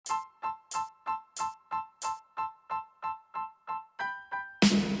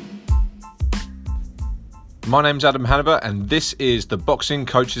My name's Adam Hanover and this is the Boxing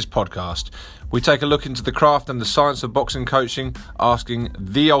Coaches Podcast. We take a look into the craft and the science of boxing coaching, asking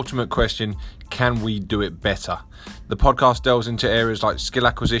the ultimate question, can we do it better? The podcast delves into areas like skill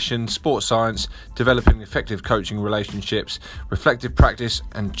acquisition, sports science, developing effective coaching relationships, reflective practice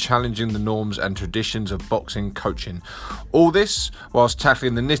and challenging the norms and traditions of boxing coaching. All this whilst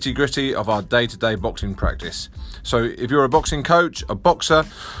tackling the nitty-gritty of our day-to-day boxing practice. So if you're a boxing coach, a boxer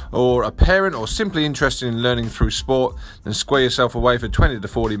or a parent or simply interested in learning through sport, then square yourself away for 20 to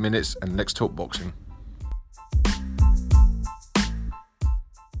 40 minutes and let's talk boxing.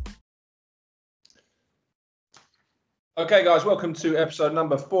 Okay guys, welcome to episode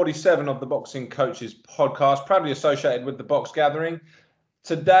number 47 of the Boxing Coaches Podcast, proudly associated with the Box Gathering.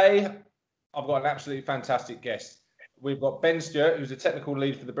 Today, I've got an absolutely fantastic guest. We've got Ben Stewart, who's a technical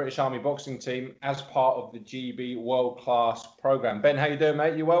lead for the British Army boxing team as part of the GB World Class programme. Ben, how you doing,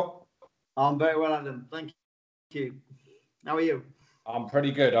 mate? You well? I'm very well, Adam. Thank you. How are you? I'm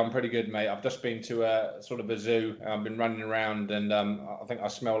pretty good, mate. I've just been to a sort of a zoo. I've been running around and I think I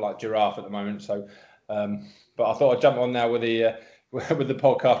smell like giraffe at the moment, so... but I thought I'd jump on now with the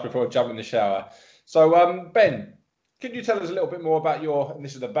podcast before I jump in the shower. So, Ben, could you tell us a little bit more about your, and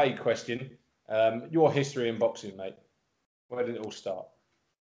this is a vague question, your history in boxing, mate? Where did it all start?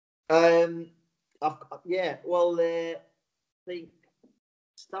 I think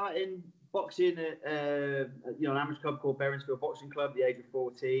starting boxing at an amateur club called Berensfield Boxing Club at the age of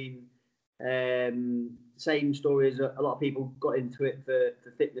 14. Same story as a lot of people got into it for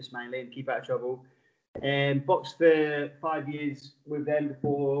fitness mainly and keep out of trouble. Boxed for 5 years with them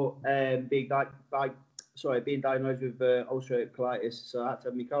before being diagnosed with ulcerative colitis. So I had to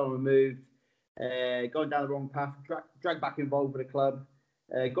have my colon removed, going down the wrong path, dragged back involved with the club,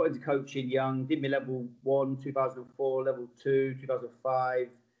 got into coaching young, did my level 1, 2004, level 2, 2005.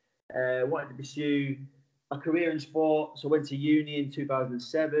 Wanted to pursue a career in sport, so went to uni in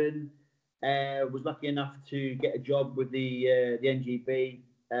 2007. Was lucky enough to get a job with the NGB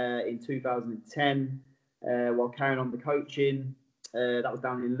in 2010 while carrying on the coaching. That was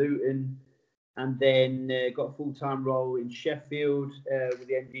down in Luton. And then got a full-time role in Sheffield with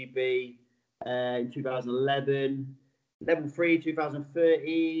the NGB in 2011. Level 3,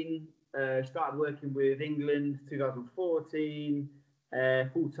 2013. Started working with England 2014.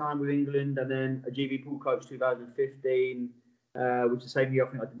 Full-time with England. And then a GB pool coach 2015, which is the same year I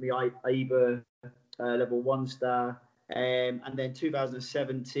think I did my AIBA level 1 star. And then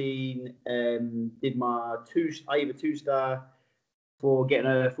 2017 did my AIBA 2-star for getting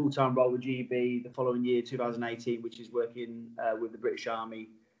a full-time role with GB the following year, 2018, which is working with the British Army,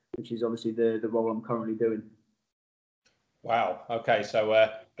 which is obviously the role I'm currently doing. Wow. Okay. So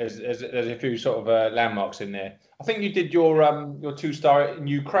there's a few sort of landmarks in there. I think you did your 2-star in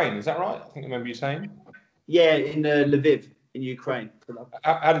Ukraine. Is that right? I think I remember you saying. Yeah, in Lviv in Ukraine.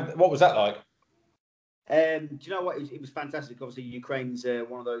 What was that like? Do you know what? It was fantastic. Obviously, Ukraine's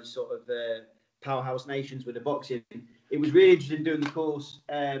one of those sort of powerhouse nations with the boxing. It was really interesting doing the course.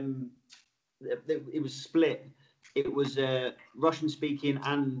 It was split. It was Russian speaking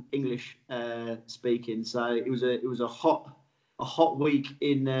and English speaking. So it was a hot week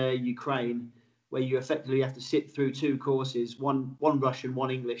in Ukraine where you effectively have to sit through 2 courses, one Russian,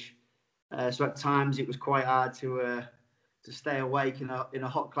 one English. So at times it was quite hard to stay awake in a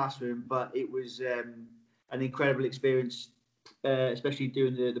hot classroom, but it was an incredible experience, especially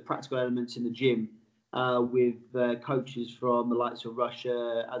doing the practical elements in the gym with coaches from the likes of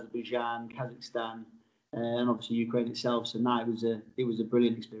Russia, Azerbaijan, Kazakhstan, and obviously Ukraine itself. So now it was a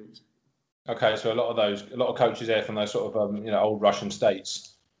brilliant experience. Okay, so a lot of coaches there from those sort of old Russian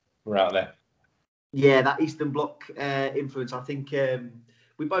states were out there. Yeah, that Eastern Bloc influence. I think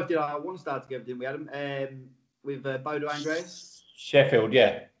we both did our 1-star together, didn't we, Adam? With Bodo Andreas. Sheffield,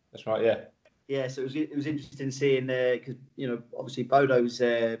 yeah, that's right, yeah. Yeah, so it was interesting seeing because obviously Bodo's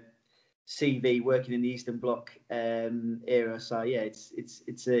CV working in the Eastern Bloc era. So yeah,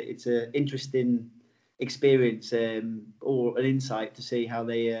 it's a interesting experience or an insight to see how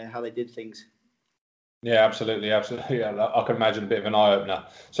they did things. Yeah, absolutely. Yeah, I can imagine a bit of an eye opener.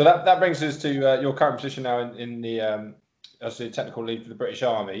 So that brings us to your current position now in the as the technical lead for the British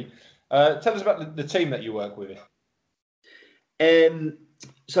Army. Tell us about the team that you work with.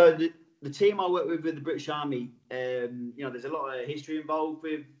 So the team I work with the British Army, there's a lot of history involved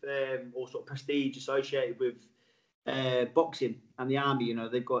with, or sort of prestige associated with boxing and the Army.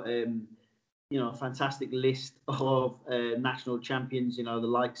 They've got a fantastic list of national champions. The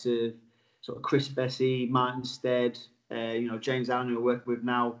likes of sort of Chris Bessie, Martin Stead, James Allen, who we're working with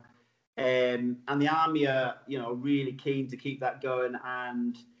now. And the Army are, really keen to keep that going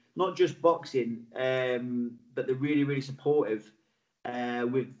and not just boxing, but they're really, really supportive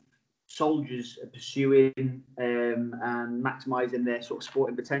with soldiers pursuing and maximising their sort of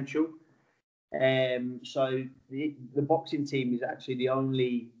sporting potential. So the boxing team is actually the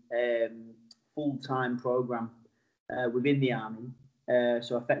only full-time program within the army.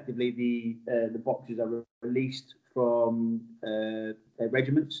 So effectively, the boxers are released from their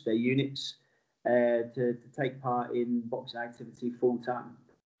regiments, their units, to take part in boxing activity full time.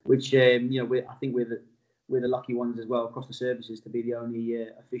 Which I think we're the lucky ones as well across the services to be the only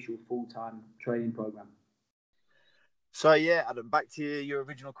official full time training program. So yeah, Adam, back to your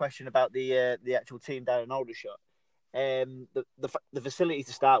original question about the actual team down in Aldershot. The facilities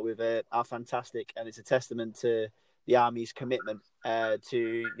to start with are fantastic, and it's a testament to the Army's commitment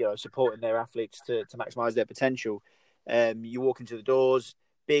to supporting their athletes to maximise their potential. You walk into the doors,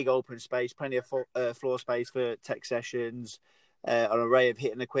 big open space, plenty of floor space for tech sessions, an array of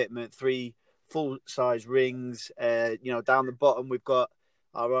hitting equipment, 3 full-size rings. Down the bottom we've got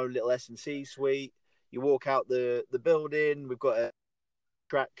our own little S&C suite. You walk out the building, we've got a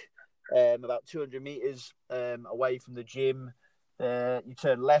track about 200 meters away from the gym. You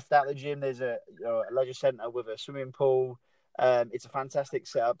turn left out the gym. There's a leisure centre with a swimming pool. It's a fantastic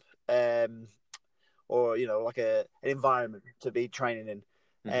setup, or like an environment to be training in.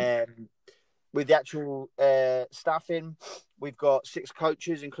 Mm-hmm. With the actual staffing, we've got 6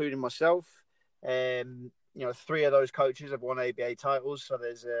 coaches, including myself. 3 of those coaches have won ABA titles, so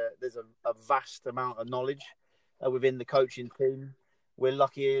there's a vast amount of knowledge within the coaching team. We're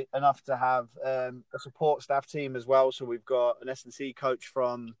lucky enough to have a support staff team as well. So we've got an S&C coach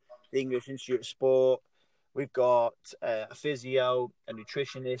from the English Institute of Sport. We've got a physio, a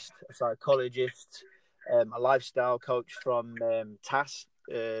nutritionist, a psychologist, a lifestyle coach from TAS.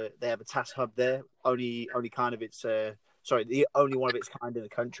 They have a TAS hub there, the only one of its kind in the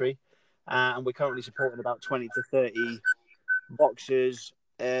country. And we're currently supporting about 20 to 30 boxers,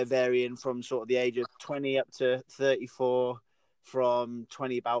 varying from sort of the age of 20 up to 34, from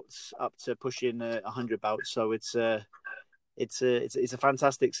 20 bouts up to pushing 100 bouts. So it's a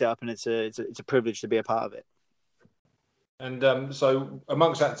fantastic setup, and it's a privilege to be a part of it. And so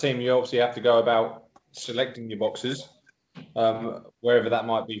amongst that team, you obviously have to go about selecting your boxers, wherever that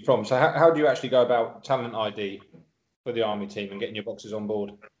might be from. So how do you actually go about talent ID for the Army team and getting your boxers on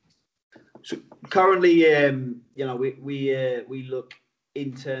board? So currently, we look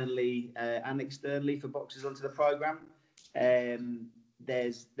internally and externally for boxers onto the program.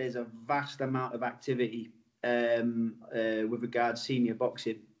 There's a vast amount of activity with regards to senior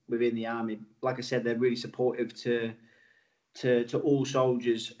boxing within the Army. Like I said, they're really supportive to all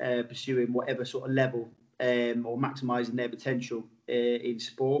soldiers pursuing whatever sort of level or maximising their potential in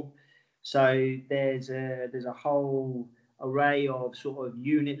sport. So there's a whole array of sort of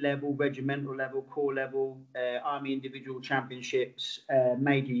unit level, regimental level, corps level, Army individual championships,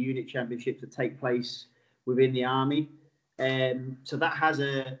 major unit championships that take place within the Army. So that has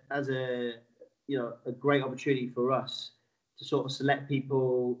a great opportunity for us to sort of select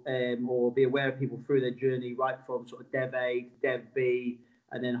people or be aware of people through their journey, right from sort of Dev A to Dev B,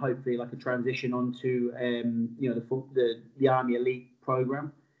 and then hopefully like a transition onto the Army Elite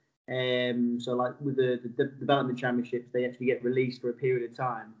program. So like with the development championships, they actually get released for a period of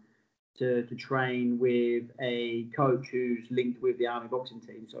time to train with a coach who's linked with the Army boxing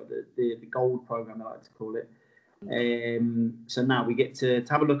team. So the gold program, I like to call it. So now we get to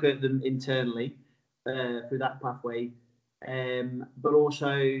have a look at them internally through that pathway, but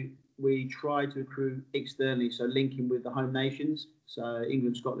also we try to recruit externally, so linking with the home nations, so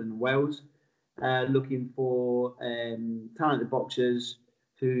England, Scotland and Wales, looking for talented boxers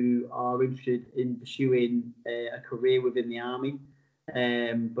who are interested in pursuing a career within the Army,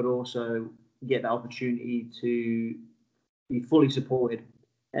 but also get the opportunity to be fully supported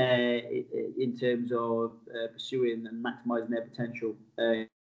in terms of pursuing and maximising their potential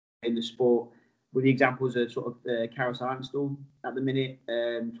in the sport. With the examples of sort of Karis Arnstall at the minute,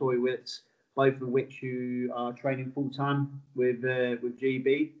 Tori Willetts, both of which who are training full time with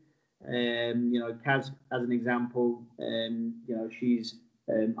GB. Kaz, as an example, she's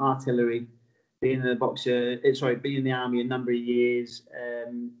artillery, being a boxer, being in the Army a number of years.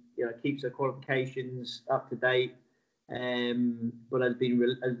 Keeps her qualifications up to date. But has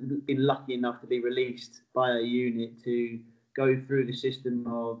been lucky enough to be released by a unit to go through the system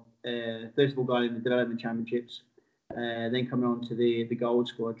of first of all going in the development championships, then coming on to the gold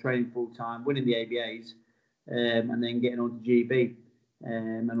squad, training full time, winning the ABAs, and then getting on to GB,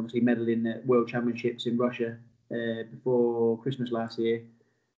 and obviously medaling at World Championships in Russia before Christmas last year.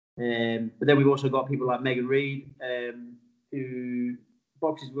 But then we've also got people like Megan Reid, who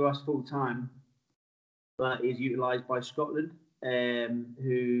boxes with us full time, but is utilised by Scotland,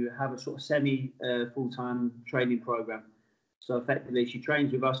 who have a sort of semi full time training program. So effectively, she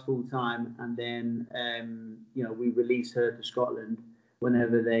trains with us full time, and then we release her to Scotland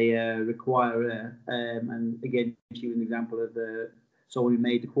whenever they require her. And again, she was an example of someone who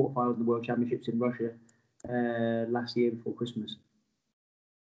made the quarterfinals of the World Championships in Russia last year before Christmas.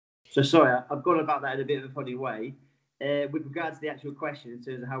 So sorry, I've gone about that in a bit of a funny way. With regards to the actual question in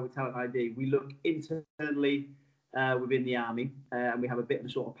terms of how we talent ID, we look internally within the Army, and we have a bit of a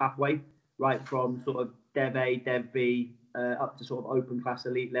sort of pathway, right from sort of Dev A, Dev B, up to sort of open class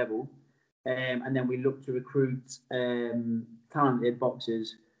elite level. And then we look to recruit talented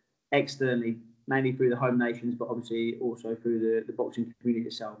boxers externally, mainly through the home nations, but obviously also through the boxing community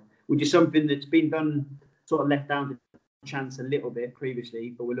itself, which is something that's been done, sort of left down to chance a little bit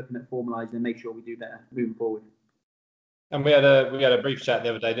previously, but we're looking at formalising and make sure we do better moving forward. And we had a brief chat the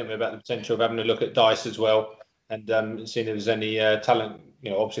other day, didn't we, about the potential of having a look at Dice as well, and seeing if there's any talent.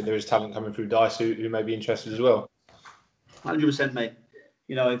 Obviously there is talent coming through Dice who may be interested as well. 100%, mate.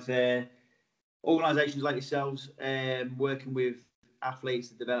 If organisations like yourselves working with athletes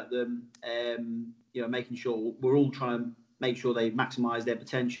to develop them, making sure we're all trying to make sure they maximise their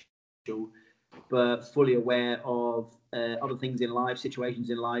potential, but fully aware of other things in life, situations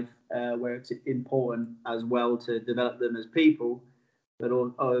in life, where it's important as well to develop them as people, but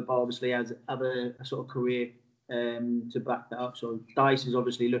obviously as a sort of career to back that up. So Dice is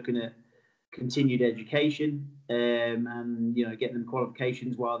obviously looking at continued education and getting them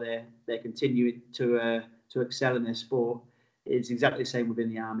qualifications while they're continuing to excel in their sport. It's exactly the same within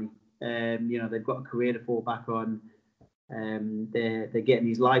the Army. They've got a career to fall back on. They're getting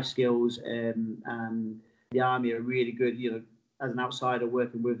these life skills, and the Army are really good, as an outsider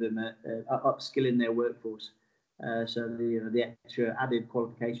working with them at upskilling their workforce. So the extra added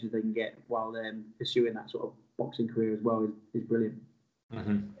qualifications they can get while pursuing that sort of boxing career as well is brilliant.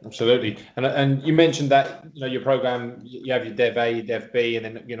 Mm-hmm. Absolutely. And you mentioned that your program, you have your Dev A, your Dev B, and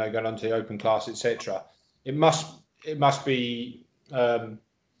then going on to the open class, etc. It must be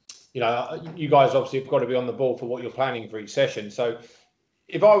you guys obviously have got to be on the ball for what you're planning for each session. So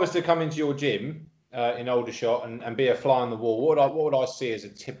if I was to come into your gym in Aldershot and be a fly on the wall, what would I see as a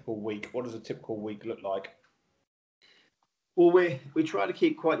typical week? What does a typical week look like? Well, we try to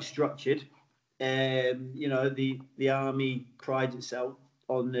keep quite structured. The Army prides itself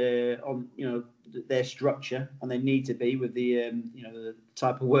on their structure, and they need to be with the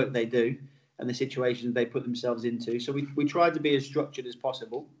type of work they do and the situations they put themselves into. So we try to be as structured as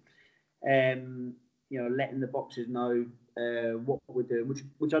possible. Letting the boxers know what we're doing,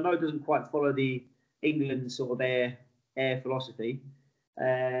 which I know doesn't quite follow the England sort of air philosophy,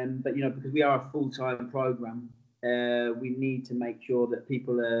 but because we are a full-time program, we need to make sure that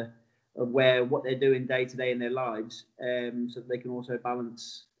people are aware of what they're doing day to day in their lives, so that they can also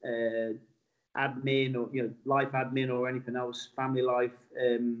balance admin or life admin or anything else, family life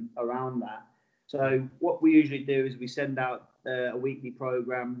around that. So what we usually do is we send out a weekly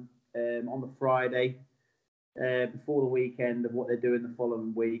program on the Friday before the weekend of what they're doing the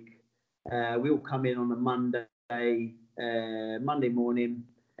following week. We all come in on a Monday morning.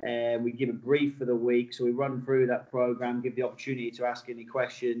 We give a brief for the week, so we run through that program, give the opportunity to ask any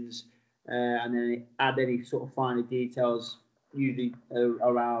questions, and then add any sort of finer details, usually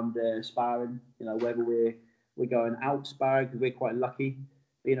around sparring. Whether we're going out sparring, because we're quite lucky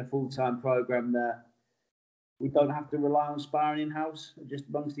being a full-time program that we don't have to rely on sparring in-house just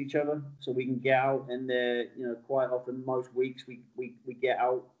amongst each other, so we can get out and quite often most weeks we get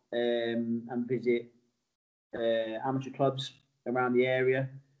out and visit amateur clubs around the area.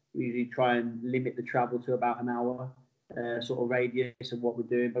 We usually try and limit the travel to about an hour sort of radius of what we're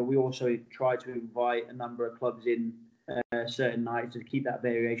doing, but we also try to invite a number of clubs in certain nights to keep that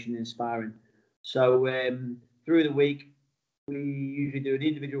variation in sparring. So through the week, we usually do an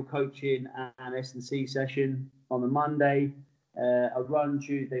individual coaching and S&C session on the Monday, a run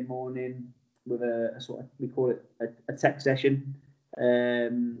Tuesday morning with a sort of, we call it a tech session,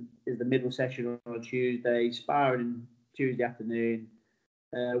 is the middle session on a Tuesday, sparring Tuesday afternoon.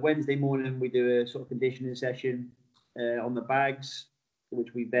 Wednesday morning, we do a sort of conditioning session on the bags,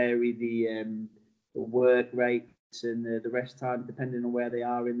 which we vary the work rates and the rest time depending on where they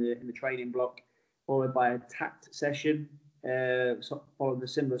are in the training block, followed by a tact session, following the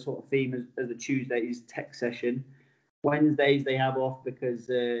similar sort of theme as the Tuesday's tech session. Wednesdays they have off because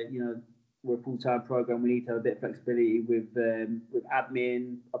we're a full-time program. We need to have a bit of flexibility with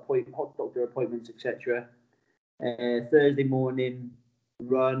admin, hot doctor appointments, etc. Thursday morning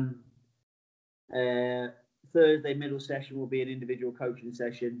run. Thursday middle session will be an individual coaching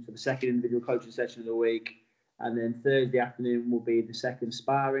session, so the second individual coaching session of the week. And then Thursday afternoon will be the second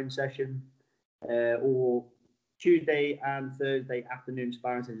sparring session. Or Tuesday and Thursday afternoon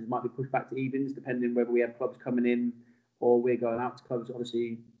sparring sessions might be pushed back to evenings, depending whether we have clubs coming in or we're going out to clubs.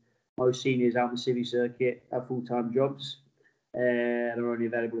 Obviously, most seniors out in the city circuit have full-time jobs and are only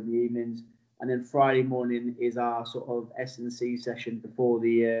available in the evenings. And then Friday morning is our sort of S&C session before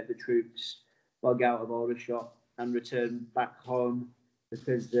the troops bug out of Aldershot and return back home,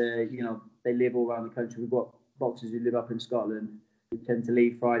 because they live all around the country. We've got boxers who live up in Scotland who tend to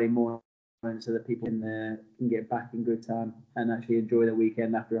leave Friday morning so that people can get back in good time and actually enjoy the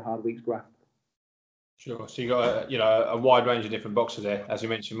weekend after a hard week's graft. Sure. So you got a wide range of different boxers there, as you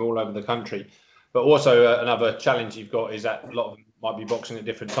mentioned, all over the country. But also another challenge you've got is that a lot of them might be boxing at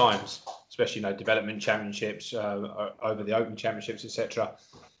different times, especially development championships, over the Open Championships, etc.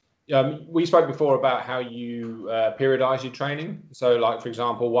 We spoke before about how you periodise your training. So, like for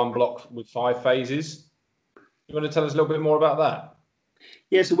example, one block with 5 phases. You want to tell us a little bit more about that?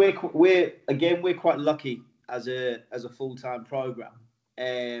 Yeah, so we're quite lucky as a full-time program.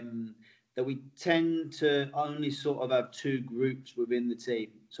 That we tend to only sort of have 2 groups within the team.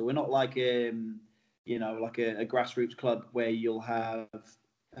 So we're not like a grassroots club where you'll have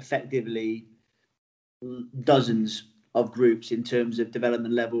effectively dozens of groups in terms of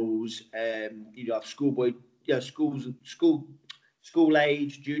development levels. You have schoolboy, school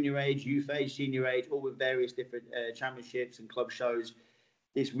age, junior age, youth age, senior age, all with various different championships and club shows.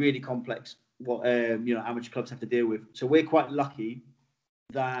 It's really complex what amateur clubs have to deal with. So we're quite lucky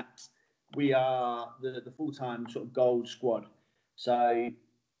that we are the full-time sort of gold squad. So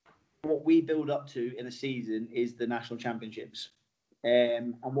what we build up to in a season is the national championships.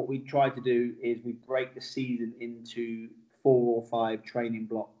 And what we try to do is we break the season into 4 or 5 training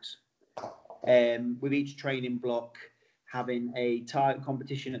blocks. With each training block having a target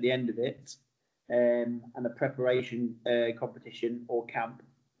competition at the end of it, and a preparation competition or camp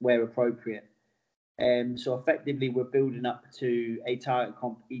where appropriate. So effectively, we're building up to a target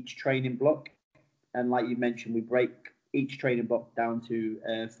comp each training block. And like you mentioned, we break each training block down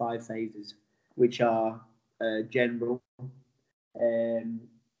to 5 phases, which are general. You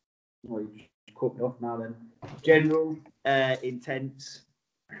just cut me off now then. General, intense.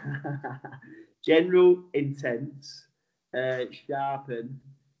 General, intense, sharpen,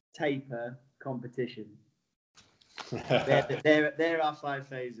 taper, competition. There are 5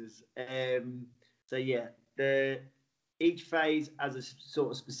 phases. So yeah, each phase has a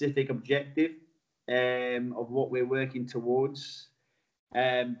sort of specific objective of what we're working towards,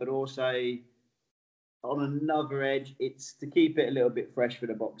 but also on another edge, it's to keep it a little bit fresh for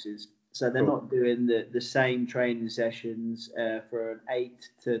the boxers. So they're not doing the same training sessions for an 8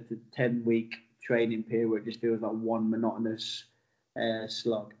 to 10 week training period where it just feels like one monotonous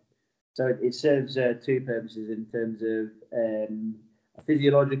slog. So it serves 2 purposes in terms of a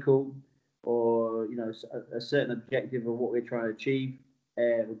physiological or a certain objective of what we're trying to achieve,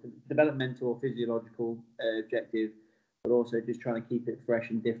 developmental or physiological objective, but also just trying to keep it fresh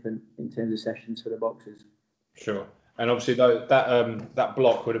and different in terms of sessions for the boxers. Sure. And obviously that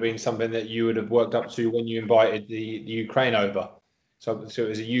block would have been something that you would have worked up to when you invited the Ukraine over. So it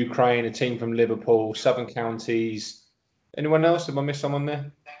was a Ukraine, a team from Liverpool, Southern Counties. Anyone else? Have I missed someone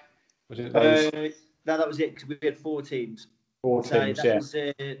there? Was it those? No, that was it, because we had 4 teams. 4 teams, yeah.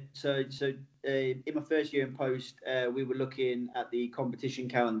 In my first year in post, we were looking at the competition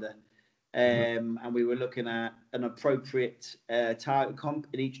calendar, and we were looking at an appropriate target comp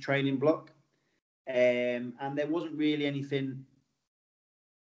in each training block, and there wasn't really anything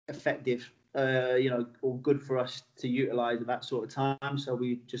effective, or good for us to utilise at that sort of time. So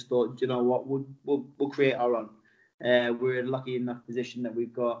we just thought, you know what, we'll create our own. We're in a lucky enough position that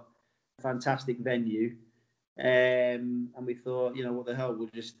we've got a fantastic venue. And we thought, what the hell, we'll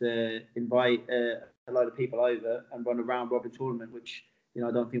just invite a load of people over and run a round robin tournament, which I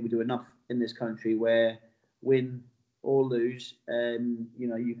don't think we do enough in this country, where win or lose,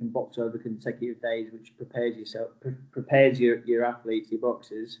 you can box over consecutive days, which prepares your athletes, your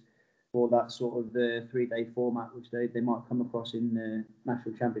boxers, for that sort of 3-day format, which they might come across in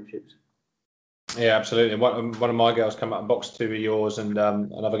national championships. Yeah, absolutely. One of my girls come up and boxed 2 of yours, and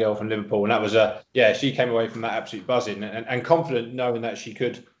another girl from Liverpool, and that was she came away from that absolute buzzing and confident, knowing that she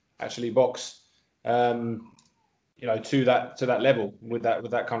could actually box, to that level with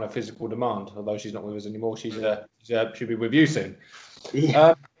that kind of physical demand. Although she's not with us anymore, she'll be with you soon.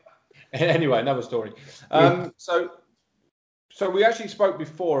 Yeah. Anyway, another story. So we actually spoke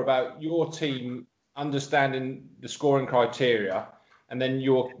before about your team understanding the scoring criteria and then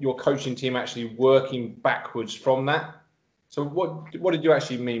your coaching team actually working backwards from that. So what did you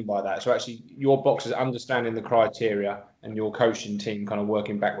actually mean by that? So actually your boxers understanding the criteria and your coaching team kind of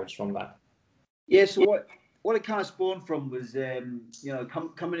working backwards from that. Yeah. So what it kind of spawned from was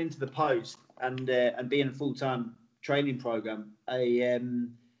coming into the post and being a full-time training program.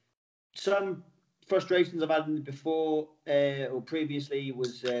 Some frustrations I've had before or previously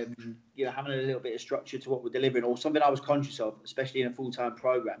was having a little bit of structure to what we're delivering, or something I was conscious of, especially in a full-time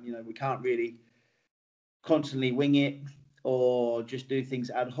program. We can't really constantly wing it or just do things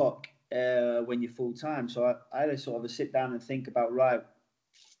ad hoc when you're full-time. So I had to sort of sit down and think about, right,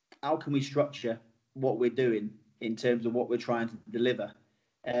 how can we structure what we're doing in terms of what we're trying to deliver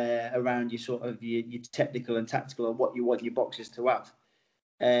around your technical and tactical, and what you want your boxers to have.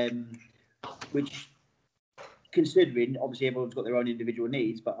 Which, considering obviously everyone's got their own individual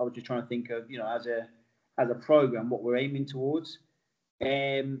needs, but I was just trying to think of, as a program, what we're aiming towards,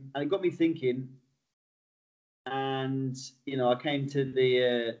 and it got me thinking. And I came to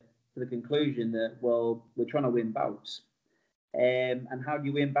the conclusion that, well, we're trying to win bouts, and how do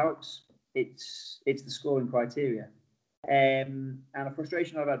you win bouts? It's the scoring criteria, and a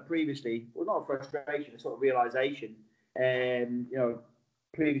frustration I've had previously, well, not a frustration, a sort of realization.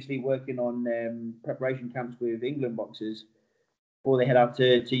 Previously working on preparation camps with England boxers before they head out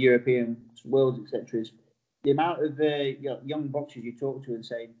to European worlds, etc. The amount of young boxers you talk to and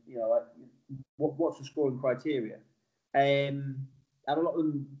say, what's the scoring criteria? And a lot of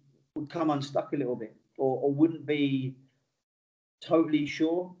them would come unstuck a little bit, or wouldn't be totally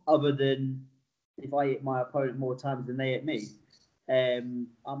sure, other than, if I hit my opponent more times than they hit me, I'm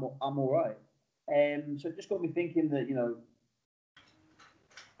all right. So it just got me thinking that,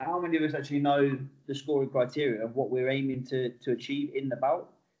 how many of us actually know the scoring criteria of what we're aiming to achieve in the bout?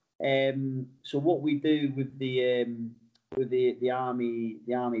 So what we do with the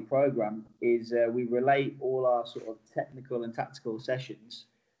army program is we relate all our sort of technical and tactical sessions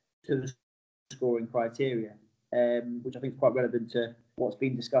to the scoring criteria, which I think is quite relevant to what's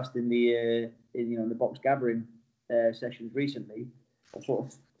been discussed in the box gathering sessions recently, of sort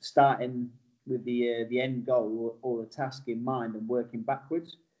of starting with the end goal or the task in mind and working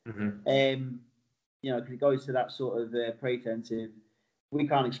backwards. Mm-hmm. Because it goes to that sort of pretense of, we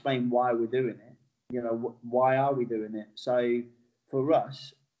can't explain why we're doing it. Why are we doing it? So for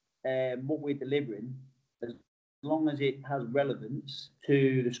us, what we're delivering, as long as it has relevance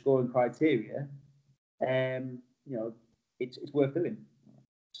to the scoring criteria, it's worth doing.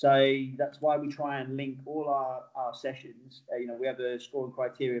 So that's why we try and link all our sessions. We have the scoring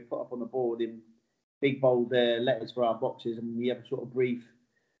criteria put up on the board in big bold letters for our boxes, and we have a sort of brief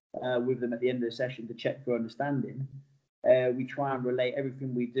with them at the end of the session to check for understanding. We try and relate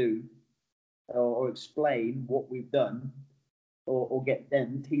everything we do, or explain what we've done, or get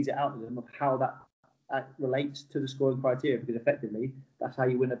them, tease it out of them of how that relates to the scoring criteria, because effectively that's how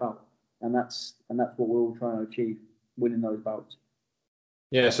you win a bout, and that's what we're all trying to achieve, winning those bouts.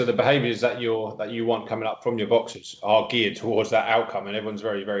 Yeah, so the behaviours that you want coming up from your boxers are geared towards that outcome, and everyone's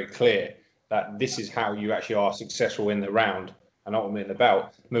very, very clear that this is how you actually are successful in the round and ultimately in the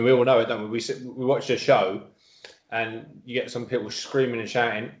bout. I mean, we all know it, don't we? We watch the show, and you get some people screaming and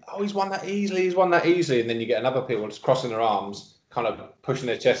shouting, "Oh, he's won that easily! He's won that easily!" And then you get another people just crossing their arms, kind of pushing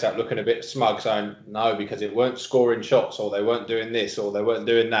their chest out, looking a bit smug, saying, "No, because it weren't scoring shots, or they weren't doing this, or they weren't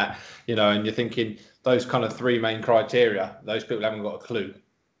doing that." And you're thinking those kind of three main criteria, those people haven't got a clue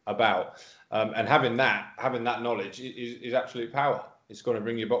about. And having that knowledge is absolute power. It's going to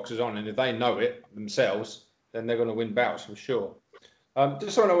bring your boxers on, and if they know it themselves, then they're going to win bouts for sure.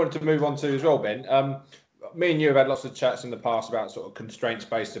 Just something I wanted to move on to as well, Ben. Me and you have had lots of chats in the past about sort of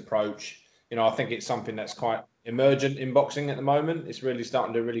constraints-based approach. I think it's something that's quite emergent in boxing at the moment. It's really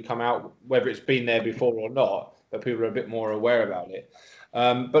starting to really come out, whether it's been there before or not, but people are a bit more aware about it.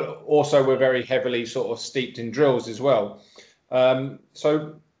 But also we're very heavily sort of steeped in drills as well.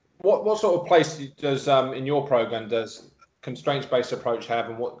 So what sort of place does in your program does constraints-based approach have,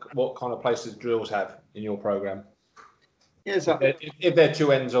 and what kind of places drills have in your program? Yeah, so if they're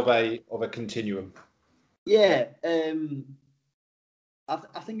two ends of a continuum. Yeah, I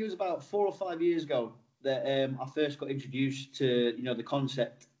think it was about 4 or 5 years ago that I first got introduced to the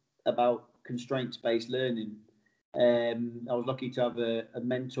concept about constraints-based learning. I was lucky to have a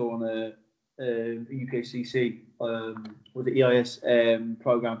mentor on a UKCC, was it EIS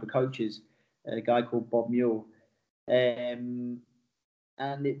program for coaches, a guy called Bob Muir, and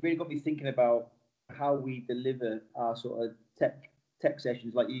it really got me thinking about how we deliver our sort of tech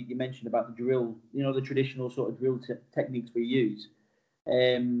sessions, like you mentioned about the drill, the traditional sort of drill techniques we use,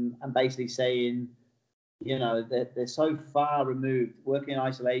 and basically saying, you know, they're so far removed, working in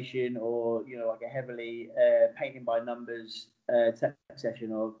isolation or, you know, like a heavily painting by numbers tech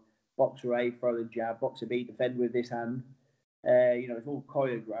session of boxer A, throw the jab, boxer B, defend with this hand. You know, it's all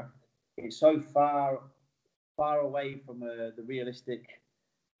choreographed. It's so far away from the realistic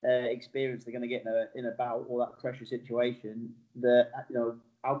experience they're going to get in a bout or that pressure situation that, you know,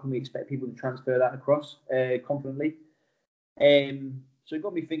 how can we expect people to transfer that across confidently? So it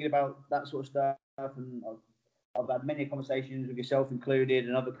got me thinking about that sort of stuff, and I've had many conversations with yourself included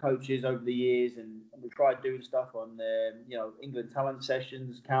and other coaches over the years, and we tried doing stuff on, you know, England talent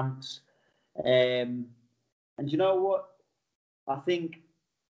sessions, camps, and you know what? I think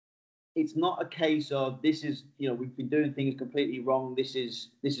it's not a case of this is, you know, we've been doing things completely wrong. This is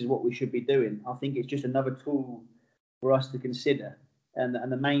what we should be doing. I think it's just another tool for us to consider, and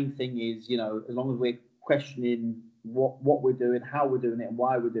the main thing is, you know, as long as we're questioning what we're doing, how we're doing it, and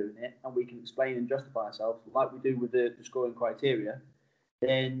why we're doing it, and we can explain and justify ourselves like we do with the scoring criteria,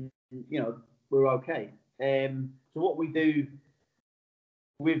 then, you know, we're okay. So what we do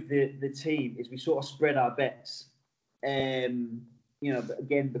with the team is we sort of spread our bets. You know, but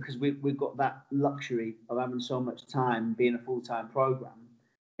again, because we've got that luxury of having so much time being a full-time program.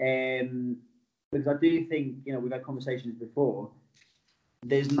 Because I do think, you know, we've had conversations before,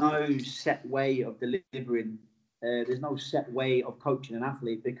 there's no set way of delivering. There's no set way of coaching an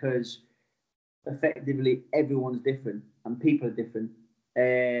athlete, because effectively everyone's different and people are different.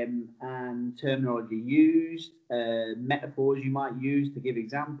 And terminology used, metaphors you might use to give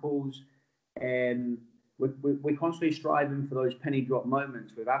examples. We're constantly striving for those penny drop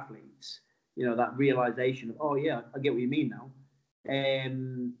moments with athletes. You know, that realization of, oh yeah, I get what you mean now.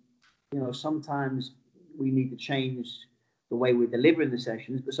 You know, sometimes we need to change the way we're delivering the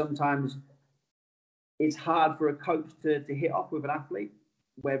sessions, but sometimes it's hard for a coach to hit off with an athlete,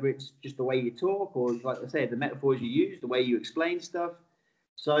 whether it's just the way you talk or, like I said, the metaphors you use, the way you explain stuff.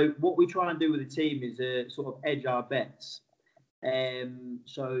 So what we try and do with the team is sort of edge our bets.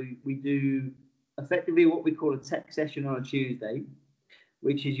 So we do effectively what we call a tech session on a Tuesday,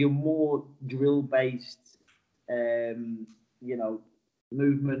 which is your more drill-based, you know,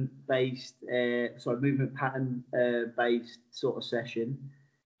 movement-based, movement pattern-based sort of session,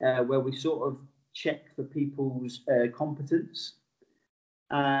 where we sort of check for people's competence.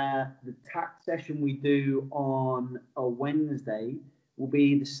 The tact session we do on a Wednesday will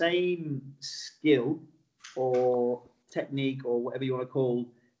be the same skill or technique or whatever you want to call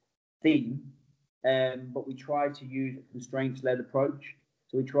theme, but we try to use a constraints-led approach.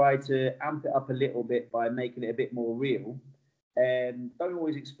 So we try to amp it up a little bit by making it a bit more real. Don't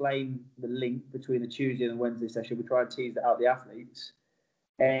always explain the link between the Tuesday and the Wednesday session. We try and tease that out the athletes.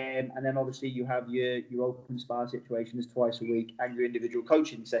 And then obviously you have your open spar situations twice a week and your individual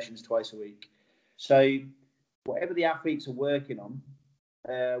coaching sessions twice a week. So whatever the athletes are working on,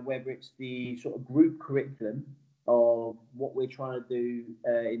 whether it's the sort of group curriculum of what we're trying to do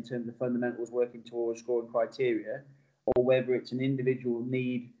in terms of fundamentals working towards scoring criteria, or whether it's an individual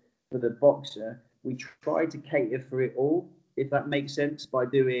need for the boxer, we try to cater for it all, if that makes sense, by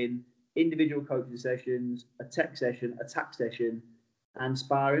doing individual coaching sessions, a tech session, a tact session, and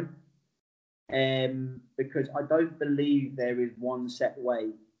sparring. Because I don't believe there is one set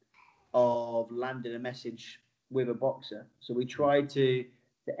way of landing a message with a boxer. So we try to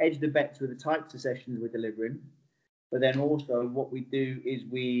edge the bets with the types of sessions we're delivering. But then also what we do is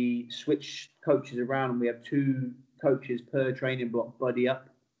we switch coaches around, and we have 2 coaches per training block buddy up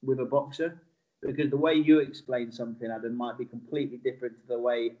with a boxer. Because the way you explain something, Adam, might be completely different to the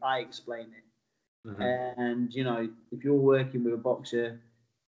way I explain it. Mm-hmm. And, you know, if you're working with a boxer,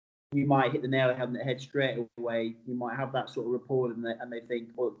 you might hit the nail on the head straight away. You might have that sort of rapport, and they think,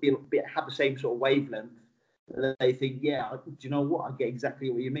 or have the same sort of wavelength. They think, yeah, do you know what? I get exactly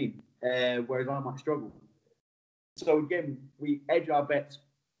what you mean. Whereas I might struggle. So again, we edge our bets,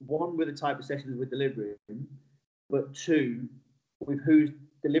 1, with the type of sessions we're delivering, but 2, with who's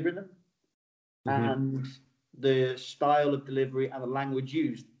delivering them, mm-hmm. and the style of delivery and the language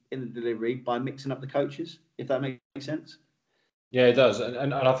used in the delivery by mixing up the coaches, if that makes sense. Yeah, it does.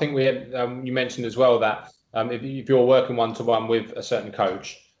 And I think we had, you mentioned as well that if you're working one-to-one with a certain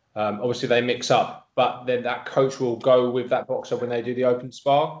coach, obviously they mix up, but then that coach will go with that boxer when they do the open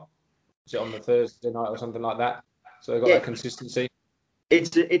spar. Is it on the Thursday night or something like that? So they've got that consistency.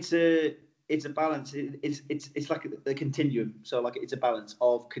 It's a balance. It's like a continuum. So like it's a balance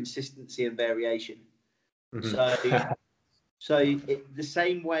of consistency and variation. Mm-hmm. So the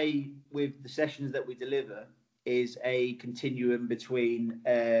same way with the sessions that we deliver is a continuum between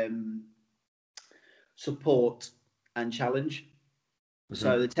support and challenge. Mm-hmm.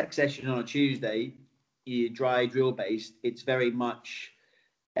 So the tech session on a Tuesday your dry drill based, it's very much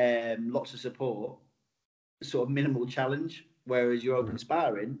lots of support, sort of minimal challenge. Whereas your open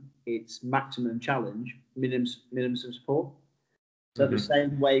sparring, it's maximum challenge, minimum support. So the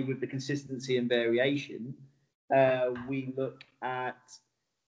same way with the consistency and variation, we look at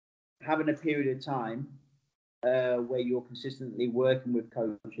having a period of time where you're consistently working with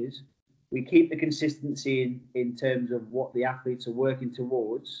coaches. We keep the consistency in terms of what the athletes are working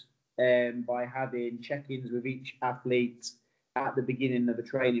towards by having check-ins with each athlete at the beginning of a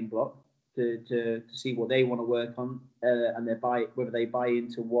training block to see what they want to work on and whether they buy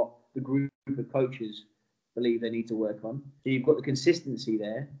into what the group of coaches believe they need to work on. So you've got the consistency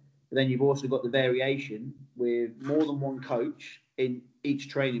there, but then you've also got the variation with more than one coach in each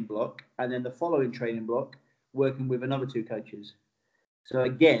training block, and then the following training block working with another 2 coaches. So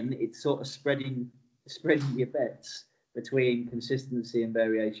again, it's sort of spreading the bets between consistency and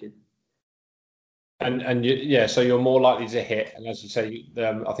variation. And yeah, so you're more likely to hit, and as you say,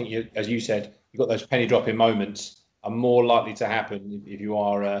 I think as you said, you've got those penny dropping moments are more likely to happen if you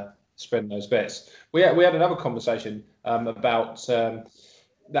are spreading those bets. We had another conversation about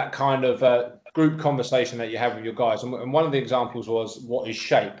that kind of group conversation that you have with your guys, and one of the examples was what is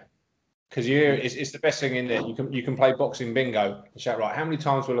shape. Because it's the best thing in there. You can play boxing bingo and shout, right, how many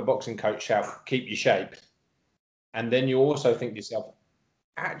times will a boxing coach shout, keep your shape? And then you also think to yourself,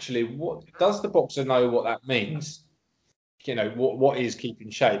 actually, what does the boxer know what that means? You know, what is keeping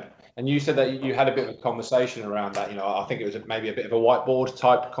shape? And you said that you had a bit of a conversation around that. You know, I think it was maybe a bit of a whiteboard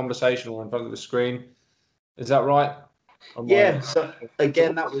type conversation or in front of the screen. Is that right? Yeah. So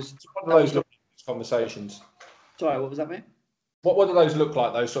again, that was those conversations. Sorry, what was that, mate? What do those look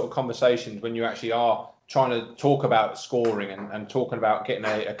like, those sort of conversations, when you actually are trying to talk about scoring and talking about getting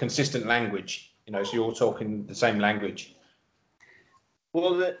a consistent language, you know, so you're all talking the same language?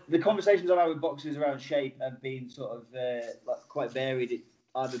 Well, the conversations I've had with boxers around shape have been sort of like quite varied. It's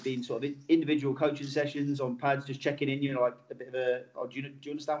either been sort of individual coaching sessions on pads, just checking in, you know, like a bit of a, do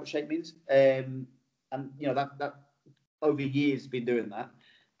you understand what shape means? And, you know, that over years been doing that.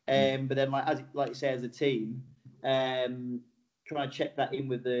 But then, like you say, as a team, try and check that in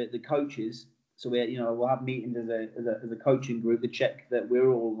with the coaches. So we'll have meetings as a coaching group to check that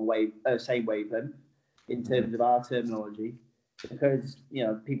we're all on the same wavelength in terms of our terminology, because you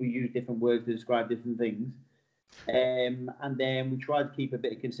know people use different words to describe different things, and then we try to keep a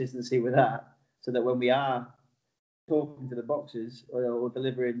bit of consistency with that, so that when we are talking to the boxers or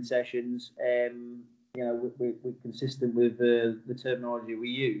delivering sessions, you know we're consistent with the terminology we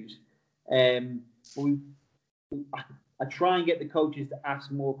use. I try and get the coaches to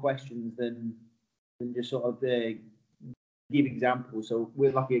ask more questions than just sort of give examples. So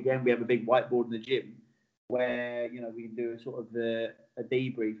we're lucky again. We have a big whiteboard in the gym where you know we can do a sort of a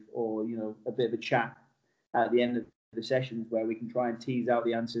debrief or you know a bit of a chat at the end of the sessions where we can try and tease out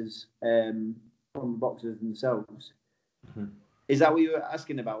the answers from the boxers themselves. Mm-hmm. Is that what you were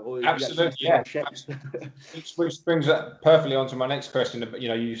asking about? Or absolutely, yeah. Which brings that perfectly onto my next question. You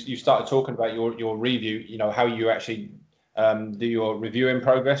know, you started talking about your review. You know, how you actually do your reviewing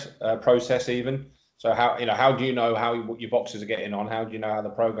process even. So how do you know how your boxers are getting on? How do you know how the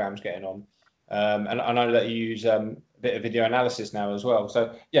program's getting on? And I know that you use a bit of video analysis now as well.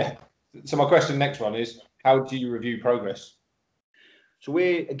 So yeah. So my question next one is, how do you review progress? So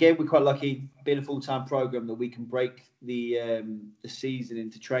we're quite lucky being a full-time program that we can break the season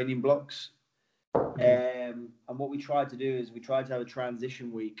into training blocks. And what we try to do is we try to have a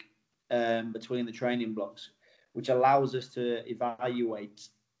transition week between the training blocks, which allows us to evaluate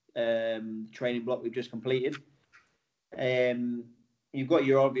the training block we've just completed. You've got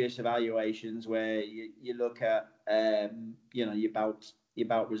your obvious evaluations where you look at your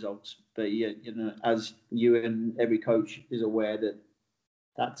bout results, but you know as you and every coach is aware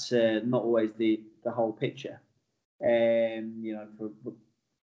that's not always the whole picture. You know, for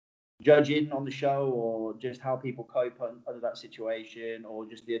judging on the show or just how people cope under that situation, or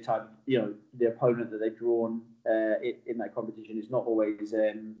just the type, you know, the opponent that they've drawn in that competition is not always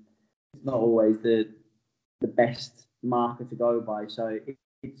the best marker to go by. So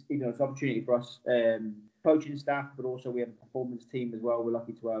it's you know it's an opportunity for us coaching staff, but also we have a performance team as well. We're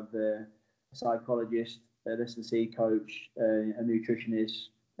lucky to have a psychologist, an S&C coach, a nutritionist,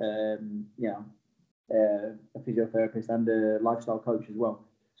 a physiotherapist, and a lifestyle coach as well.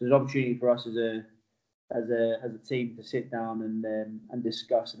 So there's an opportunity for us as a team to sit down and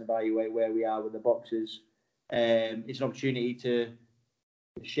discuss and evaluate where we are with the boxers. It's an opportunity to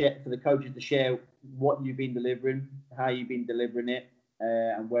share, for the coaches to share what you've been delivering, how you've been delivering it,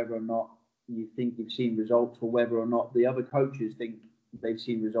 and whether or not you think you've seen results, or whether or not the other coaches think they've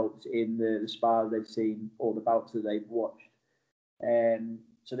seen results in the spars they've seen or the bouts that they've watched.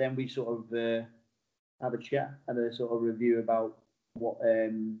 So then we sort of have a chat and a sort of review about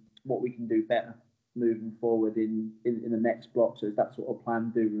what we can do better moving forward in the next block. So it's that sort of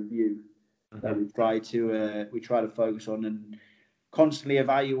plan, do, review that we try to focus on and constantly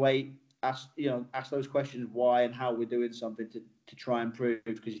evaluate. Ask those questions why and how we're doing something to try and improve.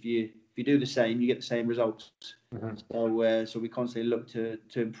 Because if you do the same, you get the same results. So we constantly look to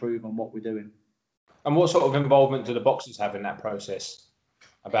improve on what we're doing. And what sort of involvement do the boxers have in that process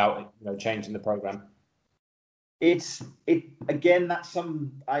about changing the program? Again, that's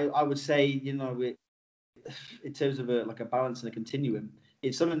some I would say in terms of a balance and a continuum.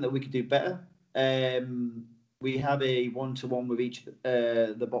 It's something that we could do better. We have a one-to-one with each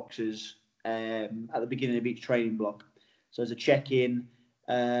the boxers at the beginning of each training block. So as a check-in,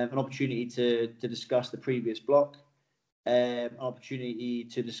 an opportunity to discuss the previous block, an opportunity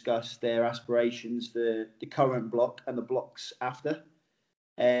to discuss their aspirations for the current block and the blocks after,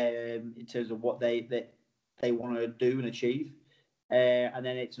 in terms of what they want to do and achieve. And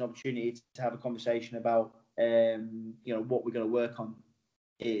then it's an opportunity to have a conversation about what we're going to work on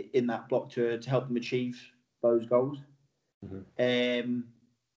in that block to help them achieve those goals. I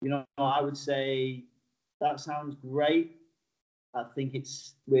would say that sounds great. I think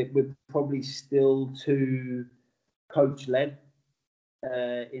we're probably still too coach led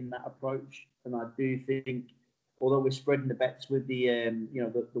in that approach, and I do think although we're spreading the bets with the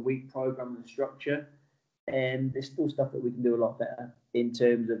week program and the structure, there's still stuff that we can do a lot better in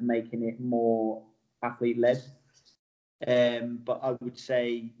terms of making it more athlete led. But I would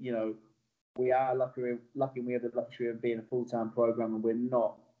say we are lucky we have the luxury of being a full-time program, and we're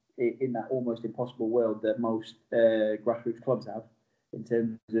not in that almost impossible world that most grassroots clubs have in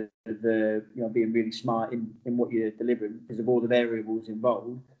terms of being really smart in what you're delivering because of all the variables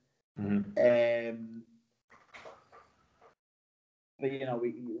involved. But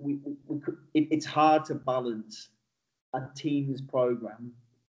it's hard to balance a team's program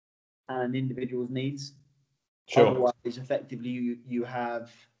and an individual's needs. Sure. Otherwise, effectively, you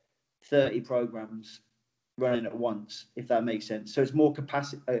have 30 programs running at once, if that makes sense. So it's more a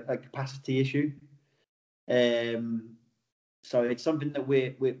capacity issue. So it's something that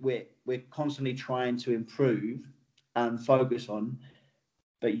we're constantly trying to improve and focus on,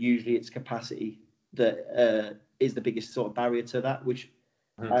 but usually it's capacity that is the biggest sort of barrier to that. Which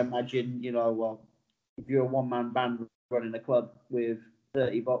I imagine, if you're a one-man band running a club with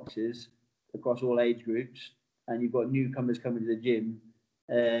 30 boxes across all age groups, and you've got newcomers coming to the gym,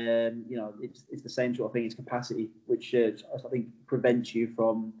 it's the same sort of thing. It's capacity, which I think prevents you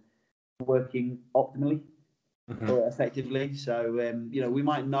from working optimally or effectively. So we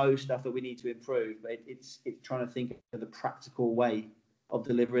might know stuff that we need to improve, but it's trying to think of the practical way of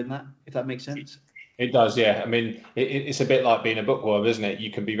delivering that, if that makes sense. It does, yeah. I mean, it's a bit like being a bookworm, isn't it?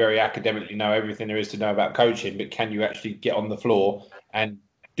 You can be very academically know everything there is to know about coaching, but can you actually get on the floor and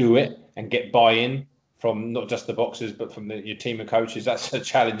do it and get buy-in from not just the boxers, but from your team of coaches? That's a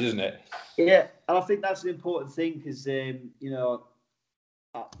challenge, isn't it? Yeah, and I think that's an important thing because, I'm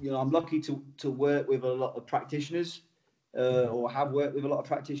lucky to work with a lot of practitioners or have worked with a lot of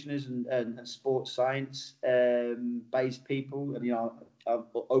practitioners and sports science based people. And, I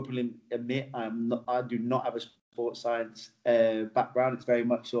openly admit I do not have a sports science background. It's very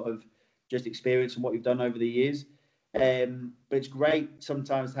much sort of just experience and what we've done over the years. But it's great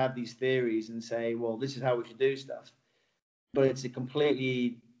sometimes to have these theories and say, well, this is how we should do stuff. But it's a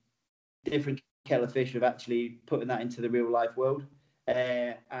completely different kettle of fish of actually putting that into the real life world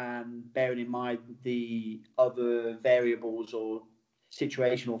and bearing in mind the other variables or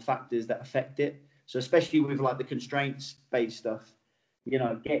situational factors that affect it. So especially with like the constraints based stuff,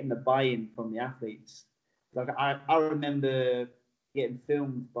 getting the buy-in from the athletes. Like I remember getting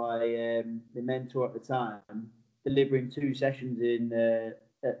filmed by the mentor at the time, delivering 2 sessions in the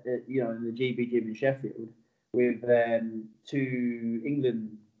GB gym in Sheffield with 2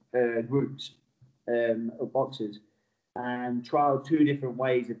 England groups of boxers, and trialed 2 different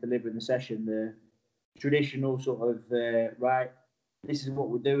ways of delivering the session. The traditional sort of right, this is what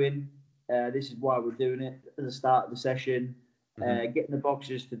we're doing, this is why we're doing it at the start of the session, getting the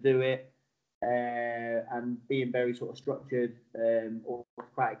boxers to do it, and being very sort of structured or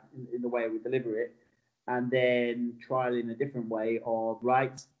pragmatic in the way we deliver it, and then trialing a different way of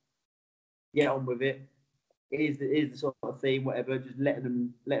right, get on with it. Is the sort of theme, whatever, just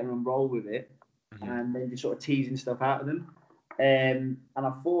letting them roll with it, and then just sort of teasing stuff out of them. And I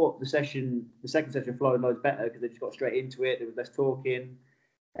thought the second session flowed loads better because they just got straight into it. There was less talking,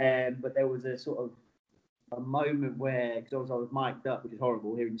 but there was a sort of a moment where, because I was mic'd up, which is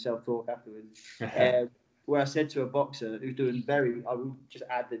horrible, hearing yourself talk afterwards, where I said to a boxer who's doing I would just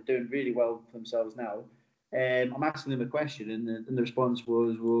add they're doing really well for themselves now. I'm asking them a question, and the response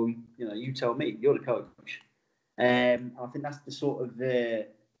was, "Well, you tell me. You're the coach." I think that's the sort of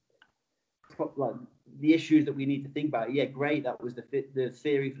like the issues that we need to think about. Yeah, great. That was the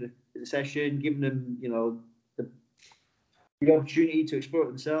theory for the session, giving them the opportunity to explore it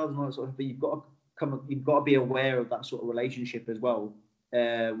themselves and all that sort of. But you've got to be aware of that sort of relationship as well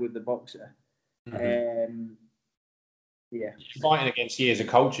with the boxer. Mm-hmm. You're fighting against years of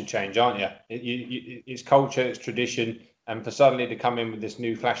culture change, aren't you? It's culture, it's tradition, and for suddenly to come in with this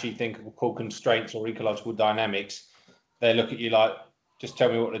new flashy thing called constraints or ecological dynamics, they look at you like, just tell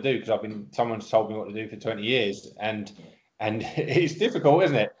me what to do, because someone's told me what to do for 20 years, and it's difficult,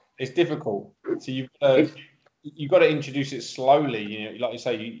 isn't it? It's difficult. So you've got to introduce it slowly. Like you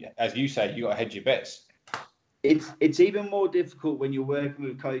say, as you say, you got to hedge your bets. It's even more difficult when you're working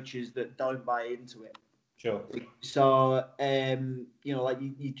with coaches that don't buy into it. Sure. So, like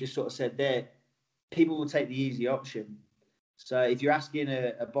you just sort of said there, people will take the easy option. So if you're asking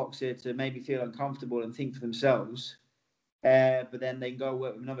a boxer to maybe feel uncomfortable and think for themselves, but then they can go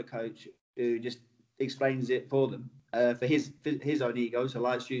work with another coach who just explains it for them for his own ego. So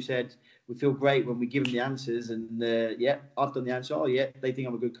like Stu said, we feel great when we give them the answers, and I've done the answer. Oh yeah, they think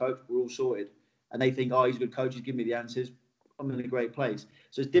I'm a good coach. We're all sorted, and they think, oh, he's a good coach. He's giving me the answers. I'm in a great place.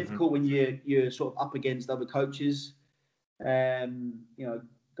 So it's difficult when you're sort of up against other coaches, going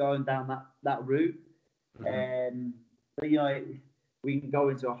down that route. But we can go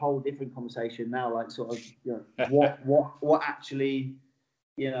into a whole different conversation now, like sort of what actually,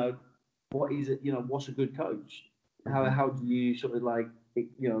 what is it, what's a good coach? How do you sort of like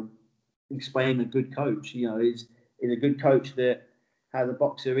explain a good coach? Is a good coach that has a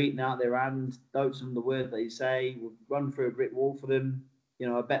boxer eating out their hand, dotes on the word they say, will run through a brick wall for them.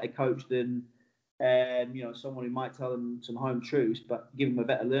 A better coach than someone who might tell them some home truths, but give them a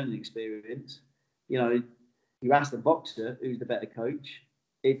better learning experience. You ask the boxer who's the better coach.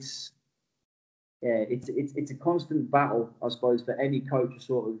 It's a constant battle, I suppose, for any coach to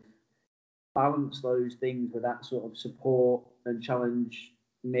sort of balance those things with that sort of support and challenge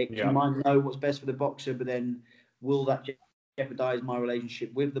mix. Yeah. You might know what's best for the boxer, but then will that jeopardize my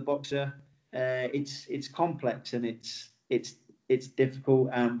relationship with the boxer? It's complex, and it's difficult,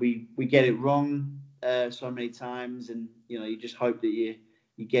 and we get it wrong so many times, and you just hope that you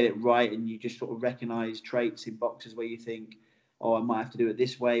get it right, and you just sort of recognize traits in boxers where you think, oh, I might have to do it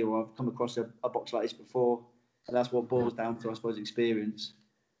this way, or I've come across a box like this before, and that's what boils down to, I suppose, experience.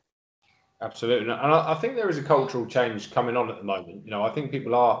 Absolutely, and I think there is a cultural change coming on at the moment. I think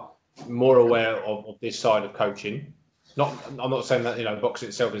people are more aware of this side of coaching. I'm not saying that boxing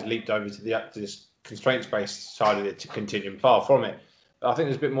itself has leaped over to this constraints-based side of it to continue, far from it. But I think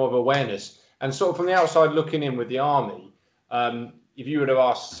there's a bit more of awareness, and sort of from the outside looking in with the army. If you would have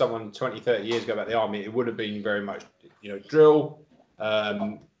asked someone 20, 30 years ago about the army, it would have been very much, drill,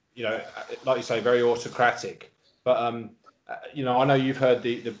 like you say, very autocratic. But, I know you've heard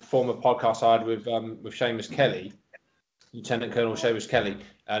the former podcast I had with Seamus Kelly, Lieutenant Colonel Seamus Kelly,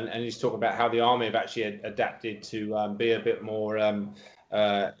 and he's talking about how the army have actually adapted to be a bit more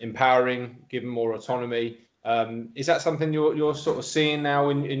empowering, given more autonomy. Is that something you're sort of seeing now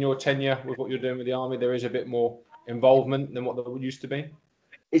in your tenure with what you're doing with the army? There is a bit more involvement than what there used to be?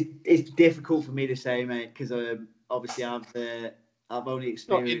 It's difficult for me to say, mate, because obviously I've only experienced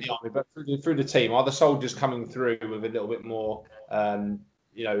not in the army, but through the team. Are the soldiers coming through with a little bit more,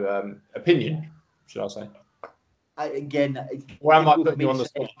 opinion? Should I say? Or am I putting you on the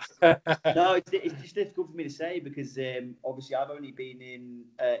spot? No, it's just difficult for me to say because obviously I've only been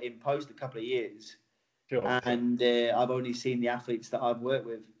in post a couple of years, sure. And I've only seen the athletes that I've worked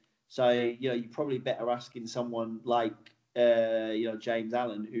with. So you're probably better asking someone like James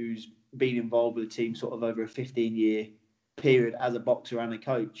Allen, who's been involved with the team sort of over a 15-year period as a boxer and a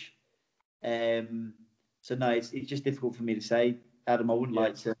coach. So no, it's just difficult for me to say, Adam. I wouldn't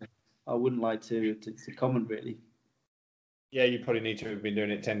like to comment really. Yeah, you probably need to have been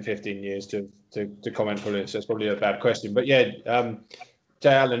doing it 10, 15 years to comment fully. So it's probably a bad question. But yeah,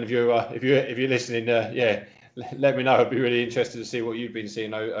 Jay Allen, if you're listening, let me know. I'd be really interested to see what you've been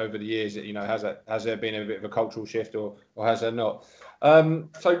seeing over the years. Has there been a bit of a cultural shift, or has there not?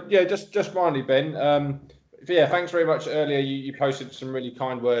 So yeah, just finally, Ben. Thanks very much. Earlier, you posted some really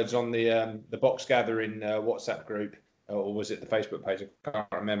kind words on the Box Gathering WhatsApp group, or was it the Facebook page? I can't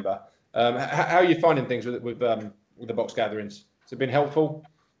remember. How are you finding things with the Box Gatherings? Has it been helpful?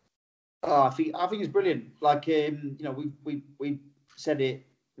 Oh, I think it's brilliant. Like we said it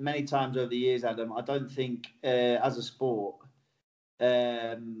many times over the years, Adam, I don't think as a sport,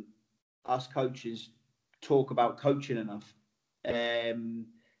 us coaches talk about coaching enough.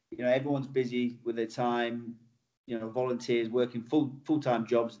 Everyone's busy with their time. Volunteers working full-time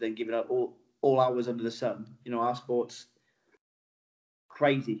jobs, then giving up all hours under the sun. Our sport's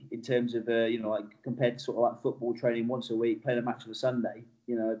crazy in terms of compared to sort of like football training once a week, playing a match on a Sunday.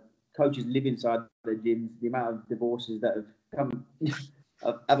 Coaches live inside their gyms. The amount of divorces that have come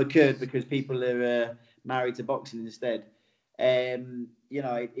have occurred because people are married to boxing instead.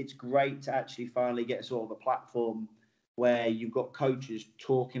 It's great to actually finally get sort of a platform where you've got coaches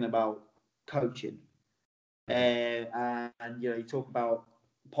talking about coaching, and you talk about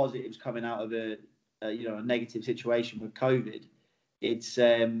positives coming out of a negative situation with COVID. It's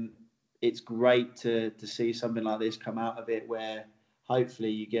great to see something like this come out of it, where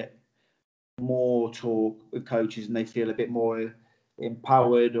hopefully you get more talk with coaches and they feel a bit more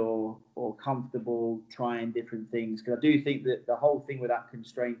empowered or comfortable trying different things. Because I do think that the whole thing with that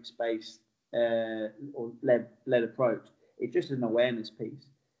constraints-based or led approach, it's just an awareness piece.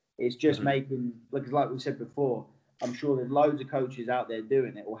 It's just making, like we said before, I'm sure there's loads of coaches out there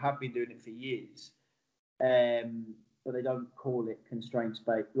doing it or have been doing it for years, but they don't call it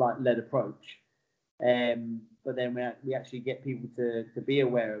constraints-based, like led approach. But then we actually get people to be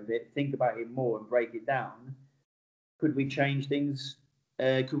aware of it, think about it more and break it down. Could we change things?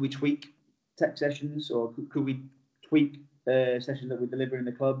 Could we tweak tech sessions, or could we tweak sessions that we deliver in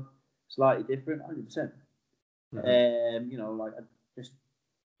the club slightly different? 100%. Just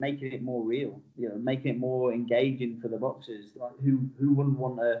making it more real, making it more engaging for the boxers. Like who wouldn't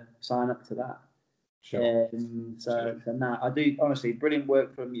want to sign up to that? Sure. I do honestly brilliant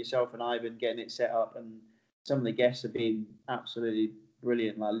work from yourself and Ivan getting it set up, and some of the guests have been absolutely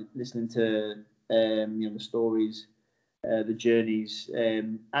brilliant. Like listening to the stories, the journeys.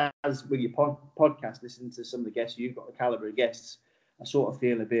 As with your podcast, listening to some of the guests you've got, the caliber of guests, I sort of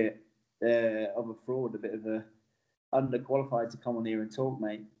feel a bit of a fraud, a bit of a underqualified to come on here and talk,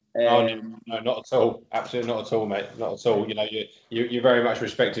 mate. No, not at all. Absolutely not at all, mate. Not at all. You're very much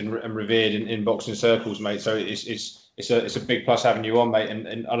respected and revered in boxing circles, mate. So it's a big plus having you on, mate.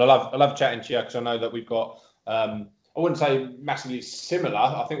 And I love chatting to you, because I know that we've got I wouldn't say massively similar.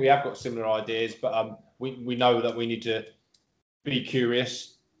 I think we have got similar ideas, but we know that we need to be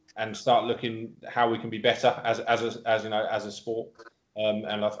curious and start looking how we can be better as a sport.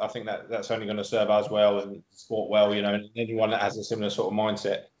 And I think that's only going to serve us well and sport well, and anyone that has a similar sort of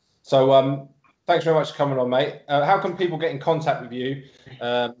mindset. So thanks very much for coming on, mate. How can people get in contact with you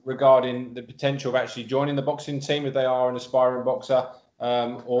regarding the potential of actually joining the boxing team if they are an aspiring boxer,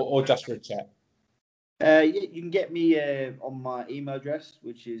 or just for a chat? You can get me on my email address,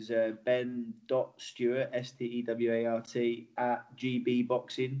 which is ben.stewart, Stewart,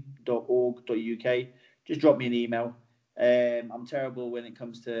 @gbboxing.org.uk. Just drop me an email. I'm terrible when it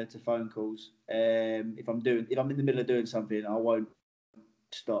comes to phone calls. If I'm in the middle of doing something, I won't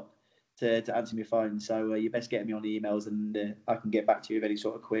stop to answer my phone. So you're best getting me on the emails, and I can get back to you with any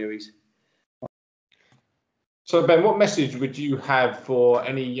sort of queries. So Ben, what message would you have for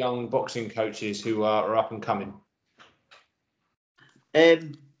any young boxing coaches who are up and coming?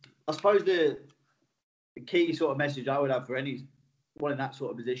 I suppose the key sort of message I would have for anyone in that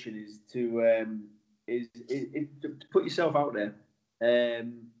sort of position is to put yourself out there,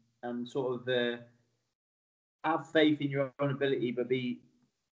 and sort of have faith in your own ability, but be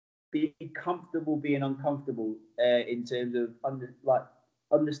comfortable being uncomfortable, in terms of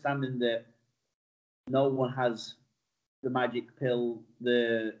understanding that no one has the magic pill,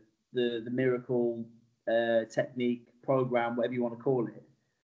 the miracle technique, program, whatever you want to call it,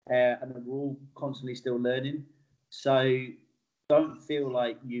 and we're all constantly still learning. So don't feel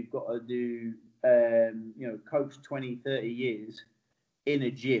like you've got to do coach 20, 30 years in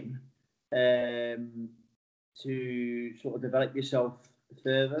a gym to sort of develop yourself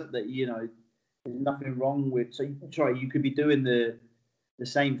further. That there's nothing wrong with. So sorry, you could be doing the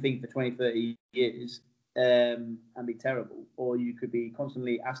same thing for 20, 30 years and be terrible, or you could be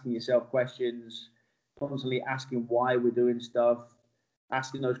constantly asking yourself questions, constantly asking why we're doing stuff,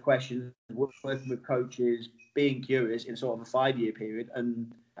 asking those questions, working with coaches, being curious in sort of a 5-year period,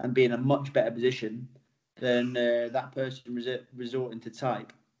 and be in a much better position than that person resorting to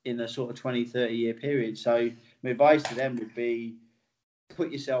type in a sort of 20, 30-year period. So my advice to them would be,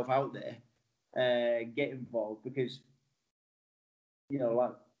 put yourself out there, get involved, because I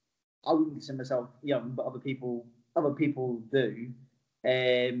wouldn't consider myself young, but other people do.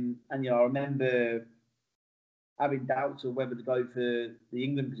 And I remember having doubts of whether to go for the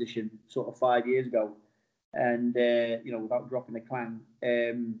England position sort of 5 years ago. And without dropping a clang,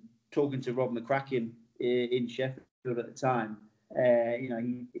 talking to Rob McCracken in Sheffield at the time,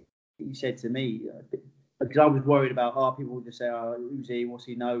 he said to me, because I was worried about, people would just say, who's he, what's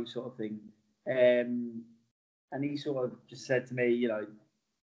he know, sort of thing. And he sort of just said to me,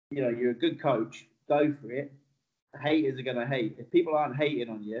 you're a good coach, go for it. Haters are going to hate. If people aren't hating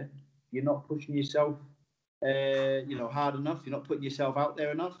on you, you're not pushing yourself, hard enough. You're not putting yourself out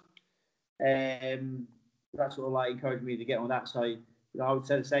there enough. That sort of like encouraged me to get on that. So I would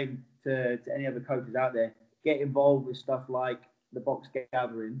say the same to any other coaches out there. Get involved with stuff like the box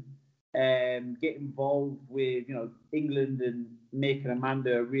gathering. Get involved with, England and Mick and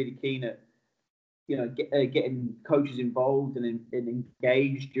Amanda are really keen at, getting coaches involved and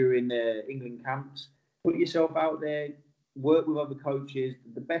engaged during the England camps. Put yourself out there, work with other coaches.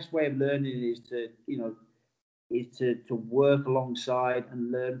 The best way of learning is to work alongside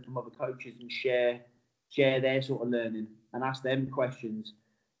and learn from other coaches and share their sort of learning and ask them questions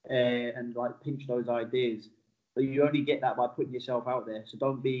and like pinch those ideas. But you only get that by putting yourself out there. So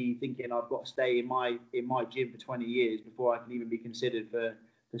don't be thinking I've got to stay in my gym for 20 years before I can even be considered for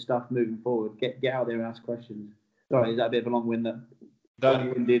stuff moving forward. Get out there and ask questions. Sorry, is that a bit of a long-winded?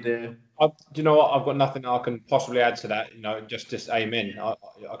 Do you know what? I've got nothing I can possibly add to that. Just amen. I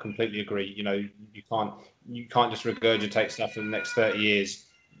completely agree. You can't just regurgitate stuff for the next 30 years.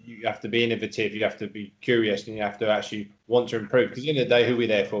 You have to be innovative. You have to be curious, and you have to actually want to improve. Because at the end of the day, who are we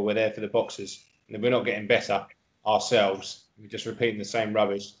there for? We're there for the boxers. And if we're not getting better ourselves, we're just repeating the same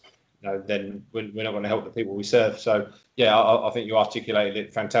rubbish. Then we're not going to help the people we serve. So yeah, I think you articulated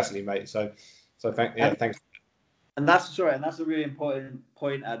it fantastically, mate. So thanks. And that's a really important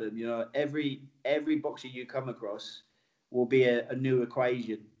point, Adam. Every boxer you come across will be a new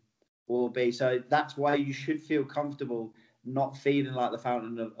equation. So that's why you should feel comfortable not feeling like the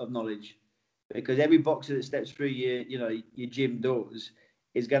fountain of knowledge, because every boxer that steps through your gym doors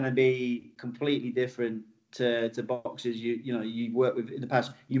is going to be completely different to boxers you worked with in the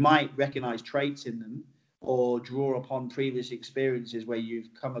past. You might recognise traits in them or draw upon previous experiences where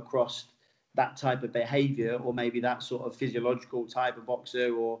you've come across that type of behaviour, or maybe that sort of physiological type of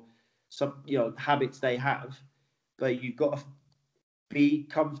boxer, or some habits they have. But you've got to be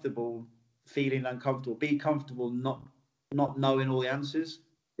comfortable feeling uncomfortable. Be comfortable not knowing all the answers,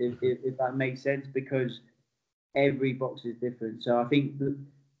 if that makes sense, because every boxer is different. So I think the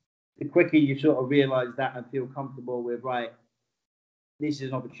quicker you sort of realise that and feel comfortable with, right, this is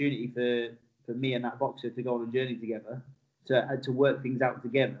an opportunity for me and that boxer to go on a journey together, to work things out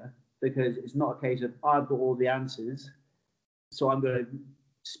together. Because it's not a case of I've got all the answers, so I'm going to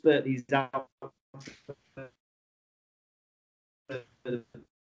spurt these out.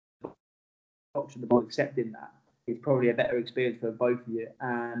 Option about accepting that is probably a better experience for both of you,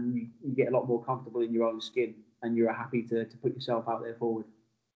 and you get a lot more comfortable in your own skin, and you're happy to put yourself out there forward.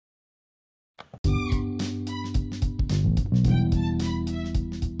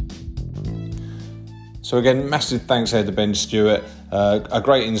 So again, massive thanks here to Ben Stewart. A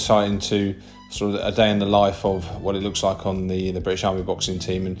great insight into sort of a day in the life of what it looks like on the British Army boxing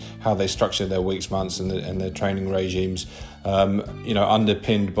team and how they structure their weeks, months and their training regimes.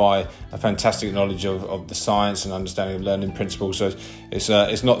 Underpinned by a fantastic knowledge of the science and understanding of learning principles. So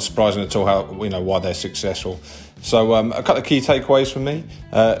it's not surprising at all how why they're successful. So a couple of key takeaways from me: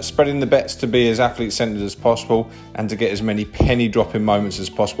 spreading the bets to be as athlete-centered as possible and to get as many penny dropping moments as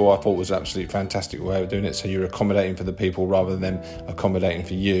possible. I thought was an absolutely fantastic way of doing it. So you're accommodating for the people rather than them accommodating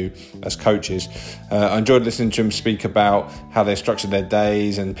for you as coaches. I enjoyed listening to them speak about how they structure their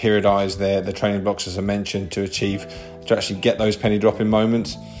days and periodise their training blocks, as I mentioned, to actually get those penny dropping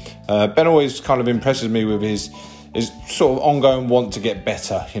moments. Ben always kind of impresses me with his sort of ongoing want to get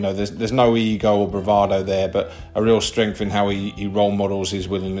better. There's no ego or bravado there, but a real strength in how he role models his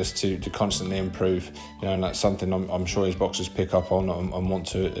willingness to constantly improve. And that's something I'm sure his boxers pick up on and want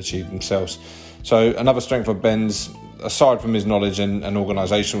to achieve themselves. So another strength of Ben's, aside from his knowledge and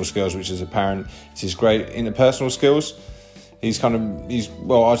organisational skills, which is apparent, is his great interpersonal skills. I'd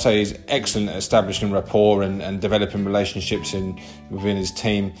say he's excellent at establishing rapport and developing relationships within his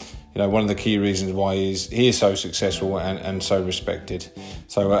team. One of the key reasons why he is so successful and so respected.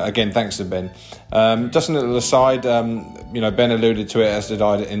 So again, thanks to Ben. Just a little aside, Ben alluded to it, as did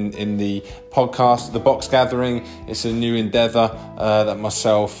I in the podcast, The Box Gathering. It's a new endeavour that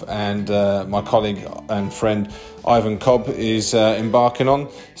myself and my colleague and friend Ivan Cobb is embarking on.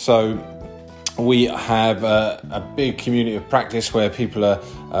 So we have a big community of practice where people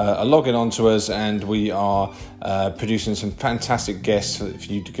are logging on to us, and we are producing some fantastic guests for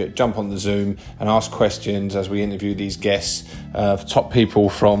you to jump on the Zoom and ask questions as we interview these guests, top people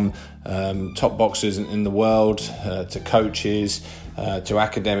from top boxers in the world, to coaches, to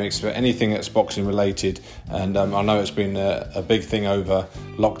academics, for anything that's boxing related. And I know it's been a big thing over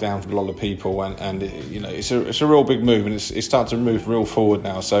lockdown for a lot of people, and it's a real big move, and it's starting to move real forward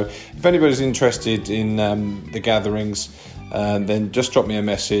now. So if anybody's interested in the gatherings, then just drop me a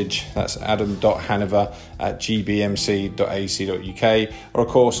message. That's adam.hanover@gbmc.ac.uk, or of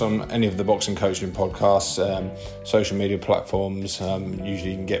course on any of the boxing coaching podcasts, social media platforms.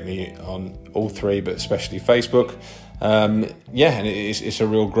 Usually you can get me on all three, but especially Facebook. And it's a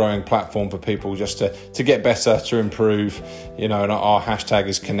real growing platform for people just to get better, to improve, and our hashtag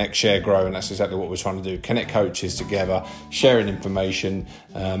is connect, share, grow, and that's exactly what we're trying to do. Connect coaches together, sharing information,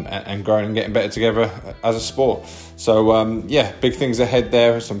 and growing and getting better together as a sport. So big things ahead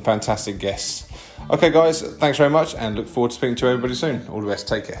there with some fantastic guests. Okay guys, thanks very much, and look forward to speaking to everybody soon. All the best,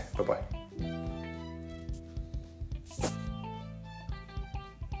 take care, bye-bye.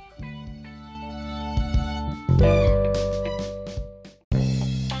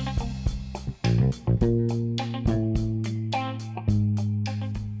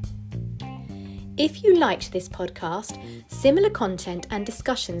 If you liked this podcast, similar content and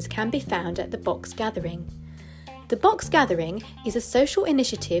discussions can be found at The Box Gathering. The Box Gathering is a social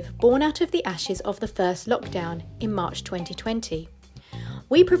initiative born out of the ashes of the first lockdown in March 2020.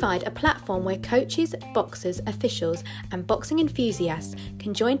 We provide a platform where coaches, boxers, officials and boxing enthusiasts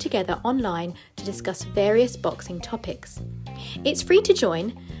can join together online to discuss various boxing topics. It's free to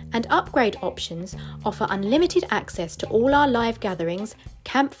join, and upgrade options offer unlimited access to all our live gatherings,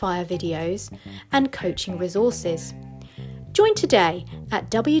 campfire videos and coaching resources. Join today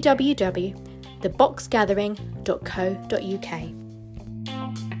at www.theboxgathering.co.uk.